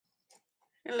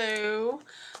Hello.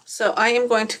 So I am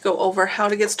going to go over how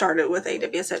to get started with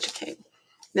AWS Educate.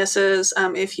 This is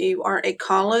if you are a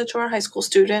college or a high school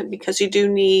student, because you do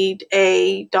need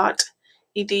a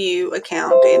 .edu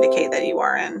account to indicate that you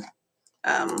are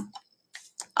a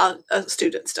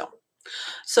student still.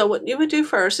 So what you would do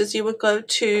first is you would go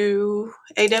to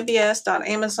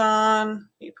aws.amazon.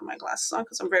 You put my glasses on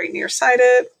because I'm very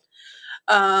nearsighted.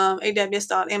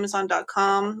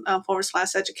 aws.amazon.com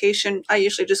 /education. I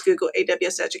usually just Google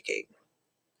AWS Educate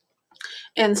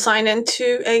and sign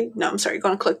into you're going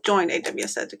to click join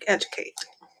AWS Educate.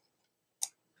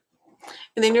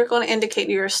 And then you're going to indicate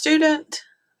you're a student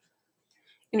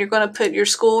and you're going to put your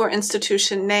school or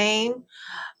institution name.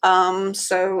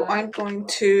 So I'm going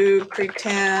to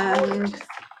pretend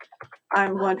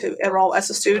I'm going to enroll as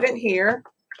a student here,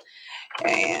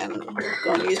 and I'm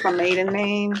going to use my maiden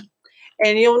name.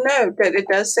 And you'll note that it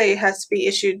does say it has to be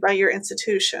issued by your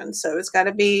institution. So it's got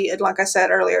to be, like I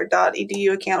said earlier,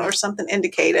 .edu account or something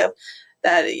indicative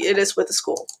that it is with the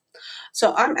school.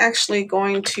 So I'm actually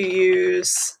going to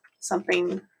use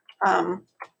something. I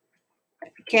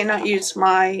cannot use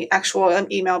my actual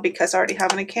email because I already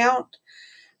have an account.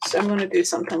 So I'm going to do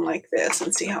something like this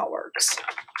and see how it works.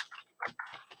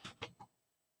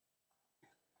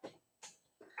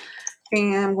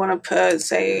 And I'm going to put,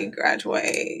 say,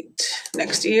 graduate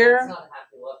next year.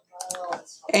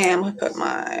 And I'm going to put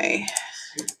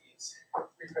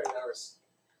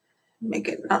make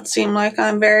it not seem like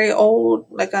I'm very old,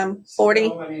 like I'm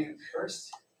 40.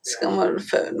 Just going to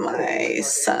put my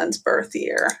son's birth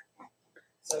year.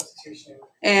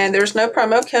 And there's no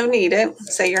promo code needed.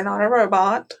 Say you're not a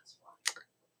robot.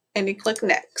 And you click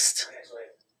next.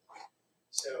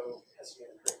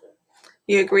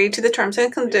 You agree to the terms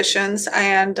and conditions,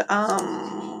 and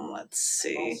let's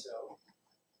see.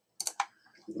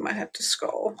 You might have to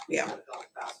scroll. Yeah.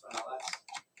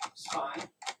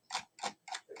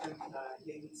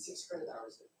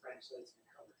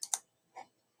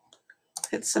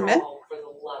 Hit submit.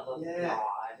 Yeah.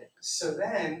 So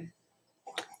then.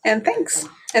 And thanks.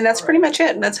 And that's pretty much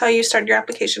it. That's how you start your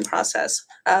application process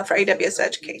for AWS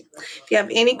Educate. If you have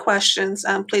any questions,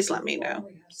 please let me know.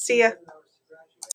 See ya.